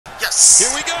Yes.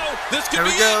 Here we go. This could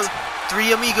be go. it.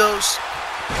 3 amigos.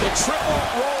 The triple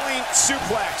rolling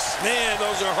suplex. Man,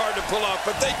 those are hard to pull off,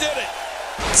 but they did it.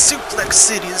 Suplex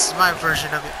City. This is my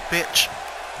version of it, bitch.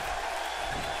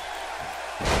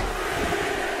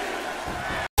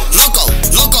 Loco,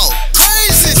 loco,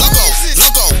 crazy, loco,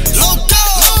 loco, loco.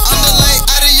 Underlay,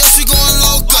 adios, we going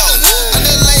loco.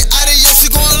 Underlay, adios, we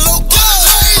going loco.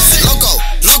 Crazy, loco,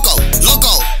 loco,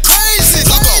 loco, crazy,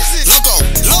 loco, loco,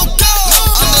 loco.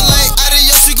 Underlay,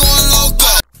 adios, we going loco.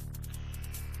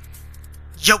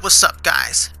 Yo, what's up,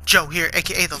 guys? Joe here,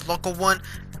 aka TheLocoOne.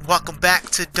 Welcome back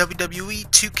to WWE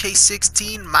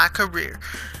 2K16 MyCareer.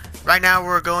 Right now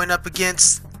we're going up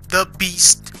against the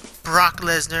Beast, Brock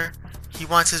Lesnar. He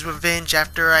wants his revenge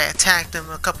after I attacked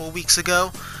him a couple weeks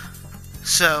ago.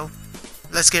 So,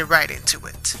 let's get right into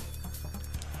it.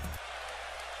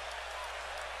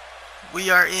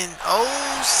 We are in,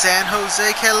 San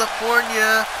Jose,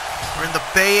 California. We're in the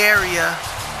Bay Area.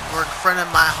 We're in front of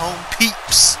my home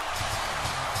peeps.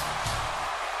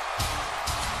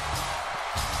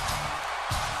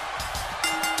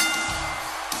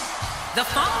 The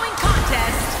following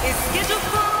contest is scheduled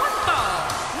for one fall.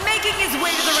 Making his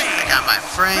way to the ring. I got my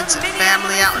friends and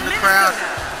family out in the crowd.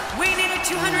 Weighing in at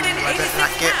 286 I better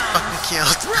not get fucking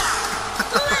killed.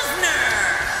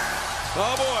 Lesnar.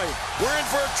 Oh boy, we're in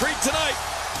for a treat tonight.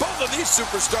 Both of these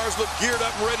superstars look geared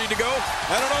up and ready to go.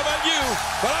 I don't know about you,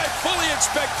 but I fully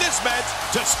expect this match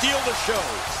to steal the show.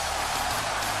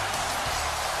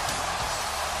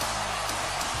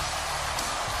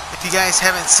 If you guys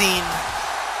haven't seen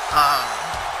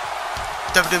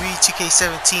WWE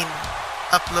 2K17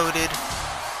 uploaded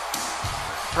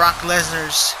Brock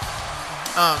Lesnar's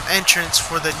entrance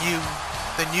for the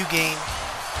new game,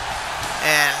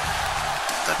 and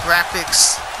the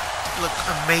graphics look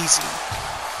amazing.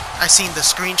 I seen the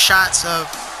screenshots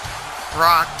of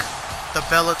Brock, the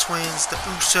Bella Twins, the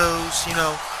Usos, you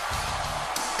know,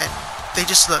 and they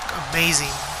just look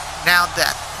amazing. Now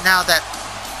that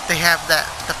they have the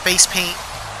face paint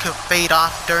could fade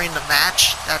off during the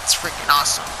match, that's freaking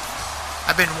awesome.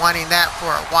 I've been wanting that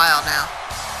for a while now.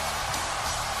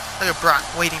 Look at Brock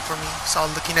waiting for me. It's all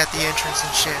looking at the entrance and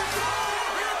shit.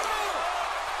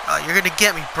 Oh, you're gonna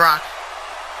get me, Brock.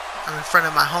 I'm in front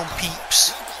of my home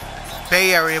peeps.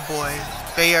 Bay Area boy.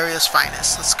 Bay Area's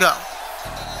finest. Let's go.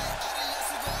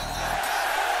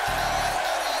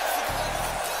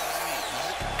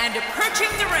 And approaching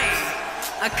the ring,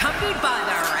 accompanied by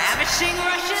the ravishing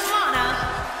Russian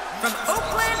Lana, from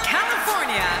Oakland,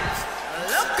 California,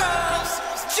 Loco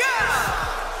Joe!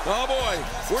 Oh boy,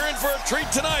 we're in for a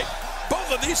treat tonight.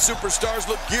 Both of these superstars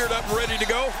look geared up and ready to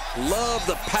go. Love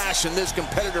the passion this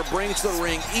competitor brings to the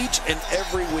ring each and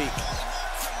every week.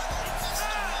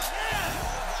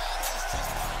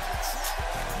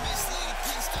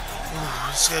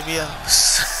 It's gonna be a...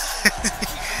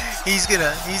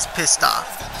 he's pissed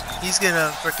off. He's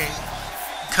gonna freaking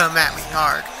come at me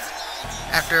hard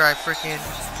after I freaking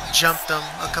jumped him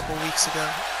a couple weeks ago.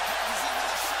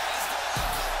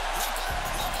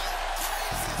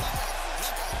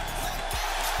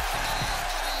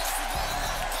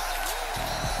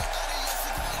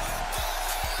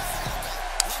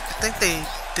 I think they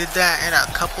did that in a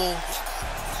couple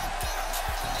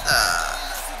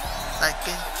like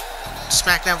in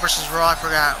SmackDown versus Raw, I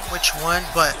forgot which one,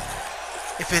 but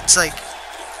if it's like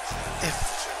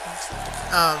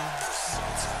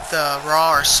the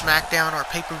Raw or SmackDown or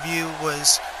pay-per-view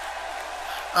was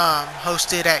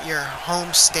hosted at your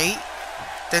home state,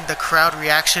 then the crowd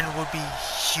reaction would be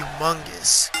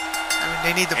humongous. I mean,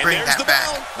 they need to bring that back.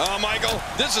 Oh, Michael,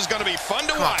 this is going to be fun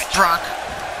to watch. Come on, Brock,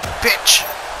 bitch,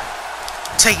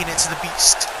 taking it to the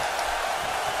Beast.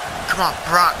 Come on,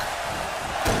 Brock.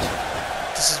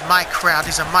 This is my crowd.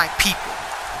 These are my people.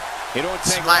 It don't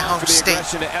take my long home for the state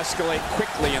aggression to escalate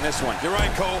quickly in this one. You're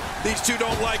right, Cole. These two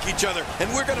don't like each other, and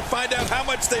we're going to find out how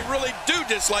much they really do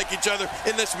dislike each other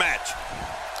in this match.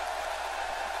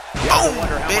 You have Boom, to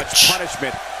wonder how bitch. much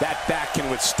punishment that back can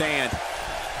withstand.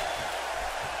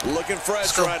 Looking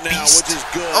fresh go, right now, Beast. which is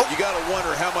good. Oh. You got to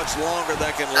wonder how much longer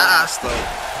that can last, though.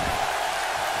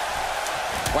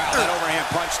 Wow, that overhand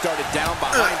punch started down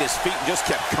behind his feet and just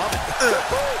kept coming.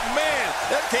 Oh, man,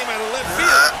 that came out of left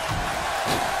field.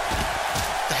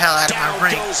 The hell out of Down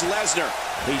my ring. goes Lesnar.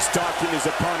 He's stalking his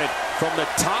opponent from the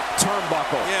top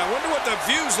turnbuckle. Yeah, I wonder what the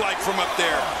view's like from up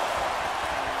there.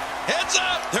 Heads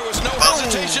up! There was no Boom.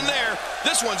 hesitation there.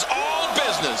 This one's all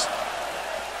business.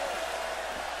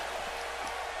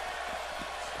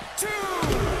 2.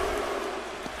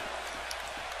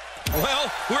 Well,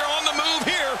 we're on the move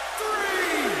here. 3.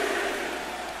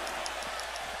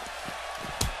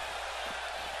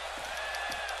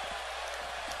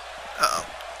 Uh-oh.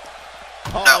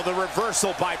 Oh, No. the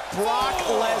reversal by Brock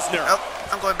Lesnar. Oh,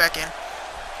 I'm going back in.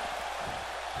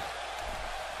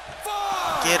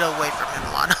 Get away from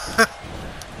him, Lana.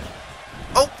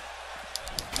 Oh.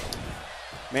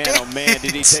 Man, oh man,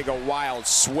 did he take a wild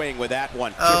swing with that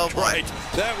one. Oh, Good boy. right.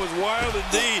 That was wild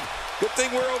indeed. Good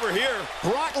thing we're over here.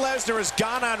 Brock Lesnar has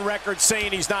gone on record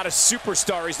saying he's not a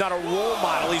superstar, he's not a role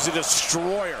model, he's a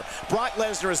destroyer. Brock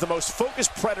Lesnar is the most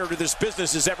focused predator this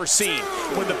business has ever seen.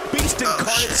 When the beast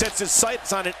incarnate sets his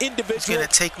sights on an individual, gonna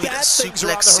take me to bad things are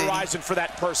on Suplex the City. horizon for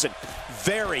that person.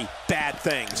 Very bad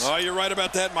things. Oh, you're right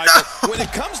about that, Michael. When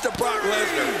it comes to Brock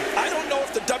Lesnar, I don't know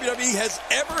if the WWE has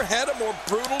ever had a more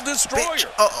brutal destroyer. Bitch.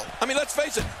 Uh-oh. I mean, let's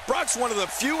face it, Brock's one of the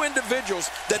few individuals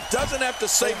that doesn't have to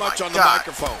say Oh much my on the God.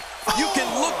 microphone. You can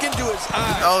look into his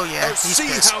eyes Oh, yeah, or he's see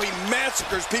pissed. how he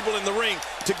massacres people in the ring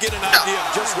to get an idea of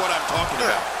just what I'm talking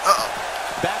about.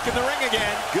 Uh-oh. Back in the ring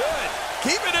again. Good.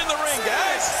 Keep it in the ring,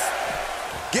 guys.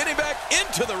 Getting back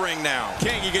into the ring now.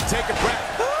 King, you can take a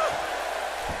breath.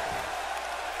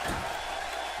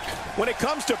 When it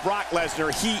comes to Brock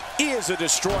Lesnar, he is a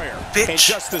destroyer. Bitch. And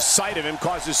just the sight of him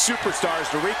causes superstars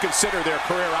to reconsider their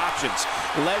career options.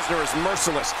 Lesnar is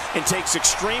merciless and takes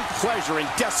extreme pleasure in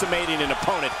decimating an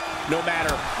opponent, no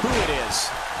matter who it is.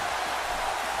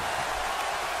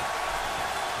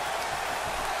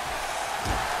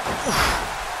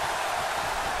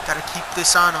 Gotta keep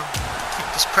this on him. Keep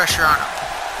this pressure on him.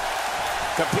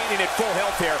 Competing at full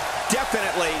health here,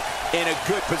 definitely in a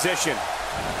good position.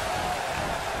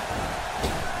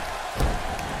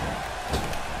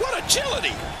 What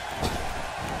agility.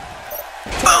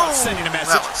 Boom! Sending a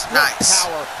message. That was nice. What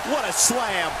power, what a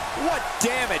slam, what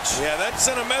damage. Yeah, that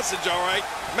sent a message, all right.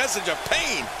 Message of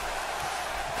pain.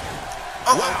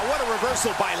 Oh, Wow, what a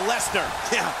reversal by Lesnar.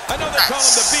 Yeah, I know they call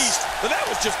him the Beast, but that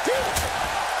was just beautiful.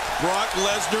 Brock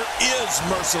Lesnar is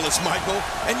merciless, Michael.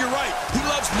 And you're right, he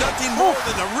loves nothing more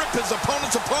than to rip his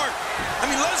opponents apart. I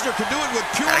mean, Lesnar can do it with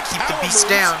pure Gotta keep the power beast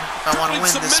moves, down if I want to crippling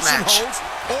win this submission match. holds,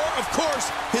 or, of course,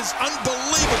 his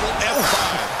unbelievable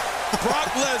F5. Brock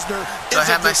Lesnar Do I is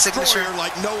a have my destroyer signature?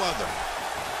 like no other.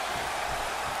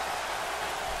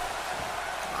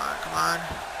 Come on, come on.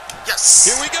 Yes!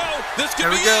 Here we go. This could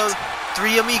There be we go. it.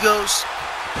 3 amigos.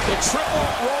 The triple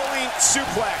rolling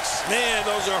suplex. Man,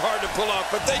 those are hard to pull off,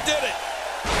 but they did it.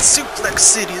 Suplex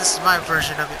City. This is my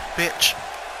version of it, bitch.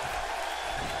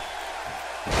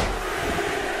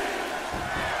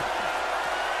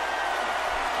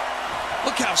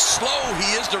 Look how slow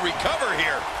he is to recover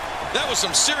here. That was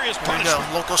some serious There we go.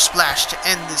 punishment. Local splash to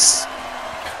end this.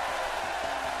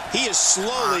 He is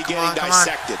slowly Come getting on, come on.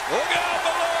 dissected. Look out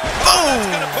below. Boom!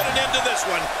 That's going to put an end to this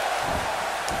one.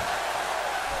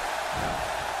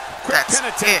 That's pin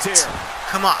attempt it. here.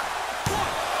 Come on.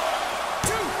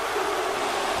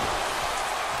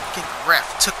 Fucking ref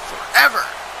took forever.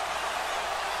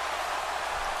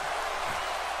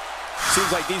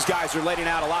 Seems like these guys are letting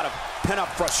out a lot of pent-up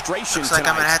frustration Looks like tonight.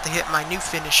 I'm gonna have to hit my new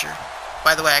finisher.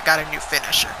 By the way, I got a new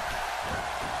finisher.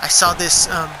 I saw this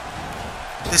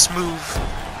this move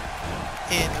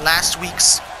in last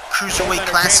week's Cruiserweight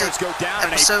Classic Go down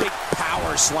episode. in a big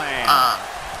power slam.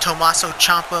 Tommaso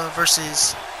Ciampa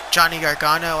versus Johnny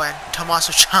Gargano, and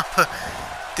Tommaso Ciampa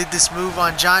did this move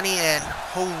on Johnny, and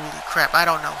holy crap, I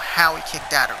don't know how he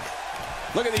kicked out of it.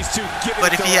 Look at these two giving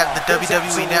But it if their you have all. the There's WWE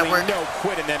absolutely Network- no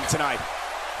quitting them tonight.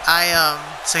 I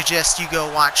suggest you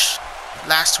go watch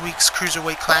last week's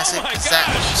Cruiserweight Classic, Oh my because that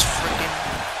gosh. was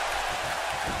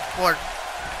freaking, or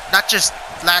not just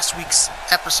last week's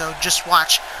episode, just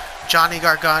watch Johnny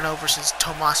Gargano versus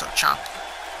Tommaso Ciampa.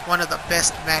 One of the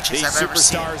best matches These I've ever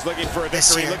seen. superstars looking for a this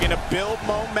victory, year. looking to build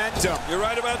momentum. You're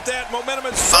right about that. Momentum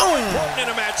is so Boom! important in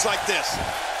a match like this.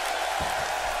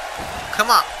 Come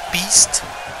on, beast.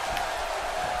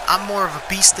 I'm more of a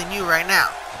beast than you right now.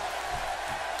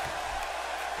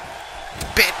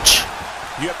 Bitch.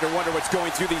 You have to wonder what's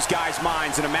going through these guys'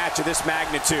 minds in a match of this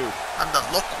magnitude. I'm the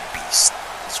local beast.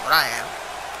 That's what I am.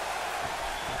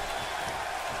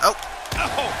 Oh.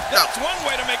 Oh, that's one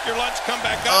way to make your lunch come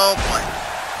back up. Oh boy.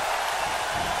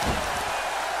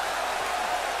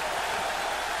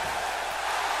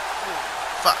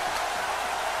 Fuck.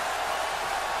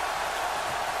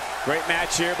 Great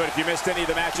match here, but if you missed any of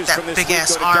the matches That from this week,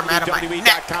 big-ass go to arm out of my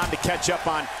WWE.com to catch up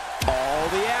on all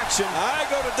the action. I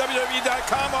go to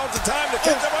WWE.com all the time to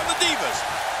catch up on the Divas.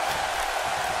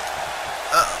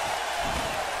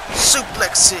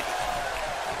 Suplex City.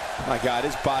 My God,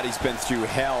 his body's been through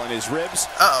hell, and his ribs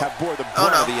Uh-oh. have bore the Oh,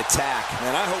 brunt no. of the attack.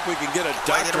 And I hope we can get a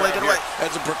doctor away, out get here away.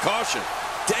 as a precaution.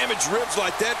 Damaged ribs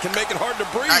like that can make it hard to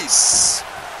breathe. Nice.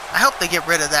 I hope they get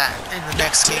rid of that in the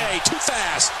next game. Today, too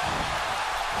fast.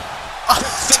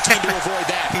 thinking to avoid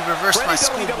that. He reversed my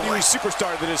For any schoolboy. WWE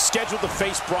superstar that is scheduled to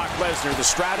face Brock Lesnar, the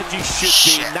strategy should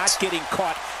be not getting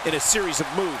caught in a series of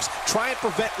moves. Try and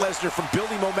prevent Lesnar from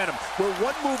building momentum. Where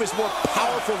one move is more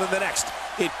powerful than the next,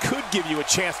 it could give you a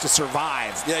chance to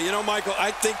survive. Yeah, you know, Michael,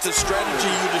 I think the strategy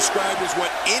you described is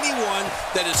what anyone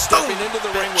that is stepping into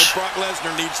the ring with Brock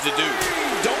Lesnar needs to do.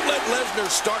 Don't let Lesnar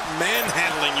start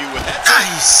manhandling you with that.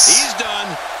 Nice. He's done.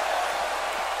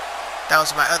 That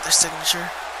was my other signature.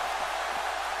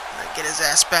 Get his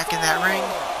ass back in that ring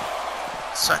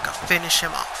so I can finish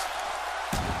him off.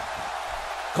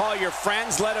 Call your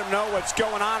friends, let them know what's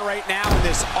going on right now in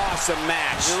this awesome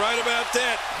match. You're right about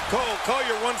that. Call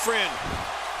your one friend.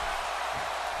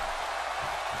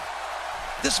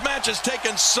 This match has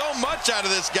taken so much out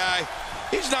of this guy.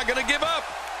 He's not going to give up.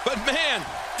 But man,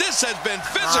 this has been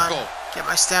physical. Get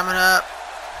my stamina up.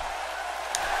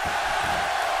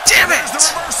 Damn it!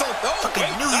 There's the reversal. Oh, Fucking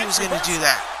wait, knew he nice was going to do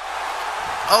reversal. that.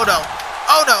 Oh no.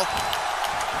 Oh no.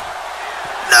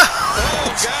 No! Oh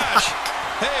gosh.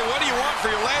 Hey, what do you want for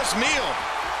your last meal?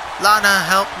 Lana,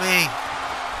 help me.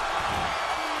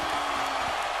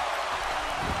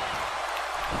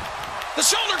 The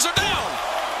shoulders are down.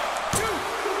 2,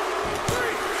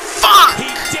 3. Fuck! He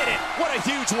did it. What a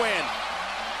huge win.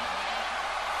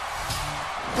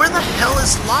 Where the hell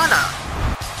is Lana?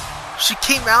 She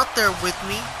came out there with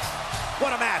me.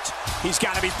 What a match. He's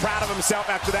got to be proud of himself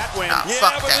after that win. Nah, Yeah,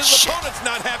 fuck but that his shit. opponent's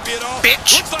not happy at all.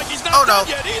 Bitch. Looks like he's not done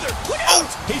yet either. Look out.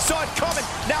 He saw it coming.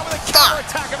 Now with a Fuck.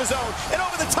 counterattack of his own. And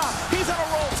over the top. He's on a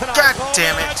roll tonight. God Oh,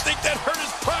 damn man, I it. think that hurt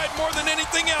his pride more than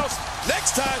anything else.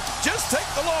 Next time, just take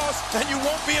the loss and you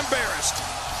won't be embarrassed.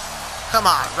 Come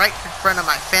on, right in front of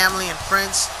my family and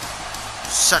friends.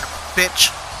 Son of a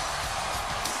bitch.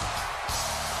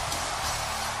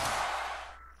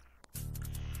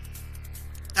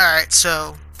 Alright,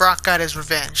 so Brock got his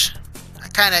revenge. I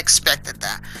kind of expected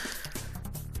that.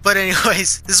 But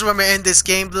anyways, this is where I'm going to end this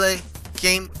gameplay.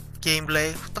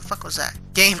 Gameplay? What the fuck was that?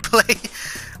 Gameplay.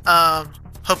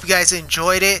 Hope you guys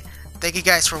enjoyed it. Thank you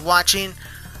guys for watching.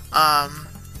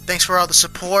 Thanks for all the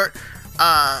support.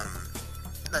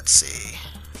 Let's see.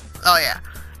 Oh yeah.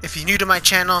 If you're new to my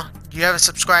channel, you haven't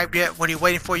subscribed yet, what are you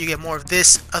waiting for? You get more of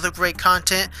this other great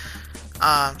content.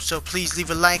 So please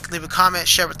leave a like, leave a comment,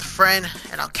 share with a friend,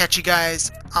 and I'll catch you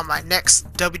guys on my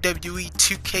next WWE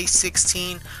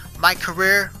 2K16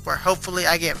 MyCareer, where hopefully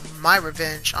I get my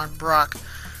revenge on Brock.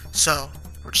 So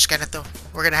we're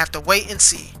gonna have to wait and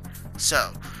see.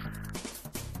 So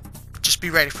just be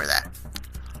ready for that.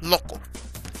 Loco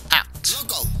out.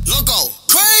 Loco.